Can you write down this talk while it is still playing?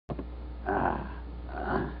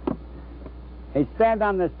He stand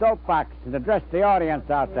on the soapbox and address the audience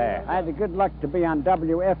out there. I had the good luck to be on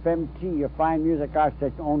WFMT, a fine music art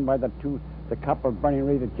station owned by the couple, Bernie and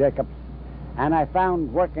Rita Jacobs. And I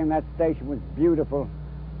found working that station was beautiful.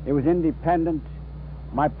 It was independent.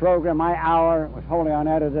 My program, my hour, was wholly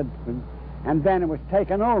unedited. And then it was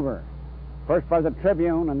taken over, first by the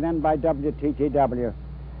Tribune and then by WTTW,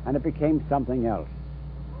 and it became something else.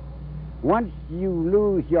 Once you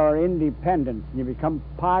lose your independence and you become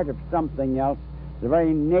part of something else, the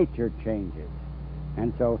very nature changes.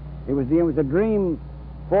 And so it was a dream.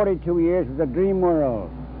 42 years was a dream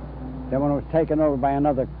world. Then when it was taken over by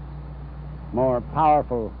another more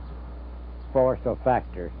powerful force or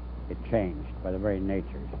factor, it changed by the very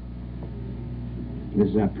nature. This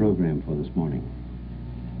is our program for this morning.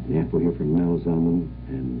 Next we'll hear from Mel Zellman,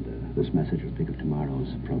 and this message will speak of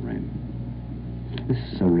tomorrow's program. This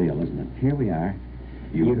is so real, isn't it? Here we are.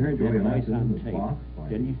 You heard that voice on tape,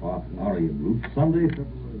 didn't you?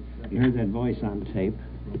 You heard that voice on tape.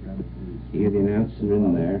 You hear the announcer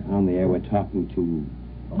in there, on the air. We're talking to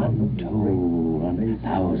untold,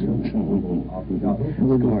 thousands.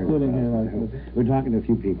 We're talking to a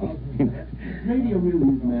few people. Radio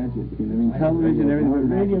really is magic. I mean, television, everything, but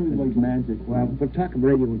radio is like magic. Well, we'll talk of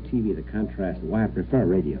radio and TV, the contrast, why I prefer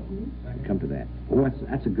radio. Come to that. Oh,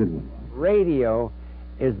 that's a good one. Radio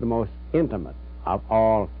is the most intimate of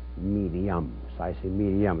all mediums. I say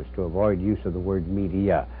mediums to avoid use of the word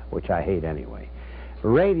media, which I hate anyway.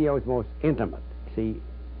 Radio is most intimate. See,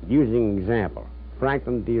 using an example,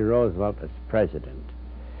 Franklin D. Roosevelt as president,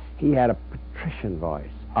 he had a patrician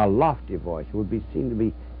voice, a lofty voice. It would be seen to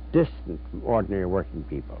be distant from ordinary working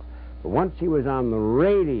people. But once he was on the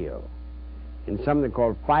radio, in something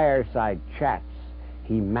called fireside chats,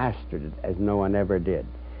 he mastered it as no one ever did.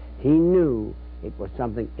 He knew it was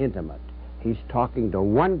something intimate. He's talking to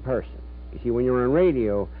one person. You see, when you're on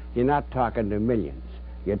radio, you're not talking to millions.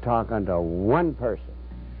 You're talking to one person.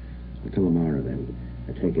 Until tomorrow, then.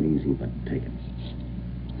 Take it easy, but take it.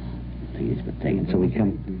 Take it easy, but take it. So we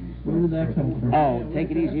come... Where did that come from? Oh,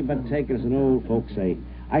 take it easy, but take it, as an old folks say.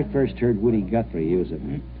 I first heard Woody Guthrie use it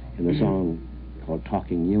in the song called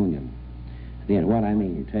Talking Union. You know what I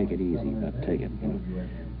mean? Take it easy, but take it. You know.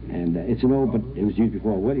 And it's an old, but it was used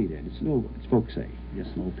before Woody did. It's an old, it's folk say.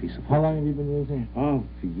 Just an old piece of... How long have you been using it? Oh,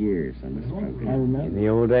 for years on this program. I remember. In the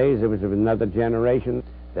old days, there was another generation.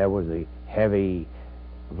 There was a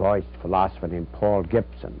heavy-voiced philosopher named Paul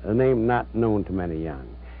Gibson, a name not known to many young.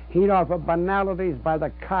 He'd offer banalities by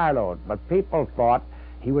the carload, but people thought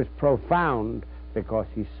he was profound because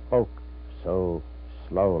he spoke so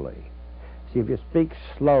slowly. See, if you speak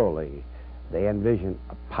slowly, they envision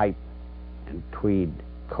a pipe and tweed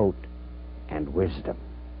coat and wisdom.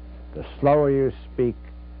 The slower you speak,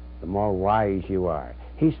 the more wise you are.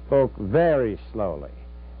 He spoke very slowly,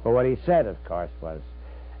 but what he said, of course, was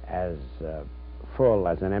as full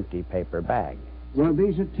as an empty paper bag. Well,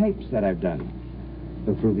 these are tapes that I've done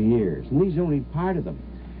through the years, and these are only part of them.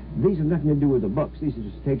 These have nothing to do with the books. These are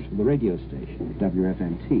just tapes from the radio station,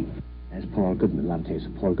 WFMT. As Paul Goodman, a lot of tapes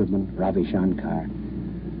of Paul Goodman, Ravi Shankar.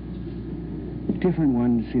 Different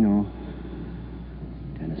ones, you know.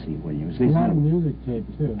 Tennessee Williams. A lot of music tape,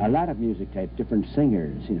 too. A lot of music tape, different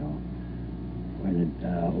singers, you know.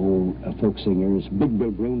 Old folk singers, Big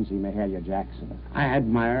Bill Broonzy, Mahalia Jackson. I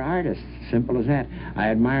admire artists, simple as that. I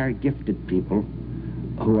admire gifted people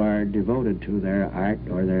who are devoted to their art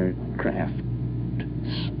or their crafts,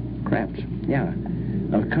 yeah,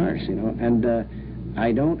 of course, you know. And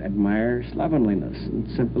I don't admire slovenliness, and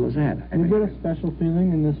simple as that. Do you get a special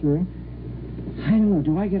feeling in this room? I don't know.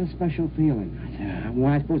 Do I get a special feeling?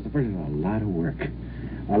 Well, I suppose the first is a lot of work.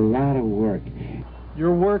 A lot of work.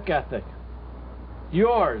 Your work ethic.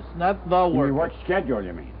 Yours, not the work. Your work schedule,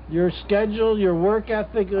 you mean? Your schedule, your work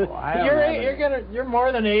ethic. You're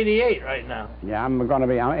more than 88 right now. Yeah, I'm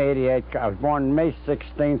 88. I was born May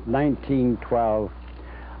 16th, 1912,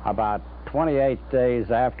 about 28 days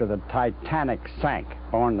after the Titanic sank,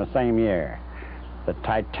 born the same year. The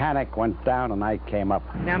Titanic went down and I came up.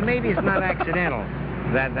 Now, maybe it's not accidental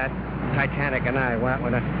that Titanic and I went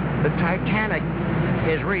with it. The Titanic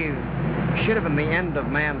should have been the end of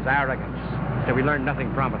man's arrogance, that we learned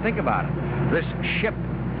nothing from it. Think about it. This ship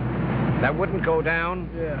that wouldn't go down,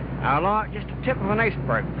 just the tip of an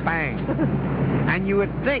iceberg, bang. And you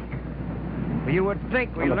would think we learned...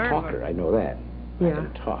 I'm a talker, I know that. Yeah. I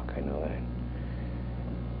can talk, I know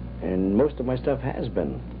that. And most of my stuff has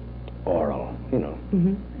been oral, you know.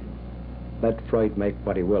 Mm-hmm. Let Freud make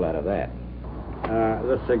what he will out of that.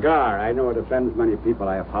 The cigar, I know it offends many people.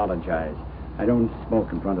 I apologize. I don't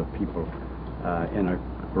smoke in front of people in a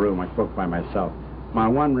room. I smoke by myself. my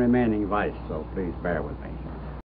one remaining vice, so please bear with me.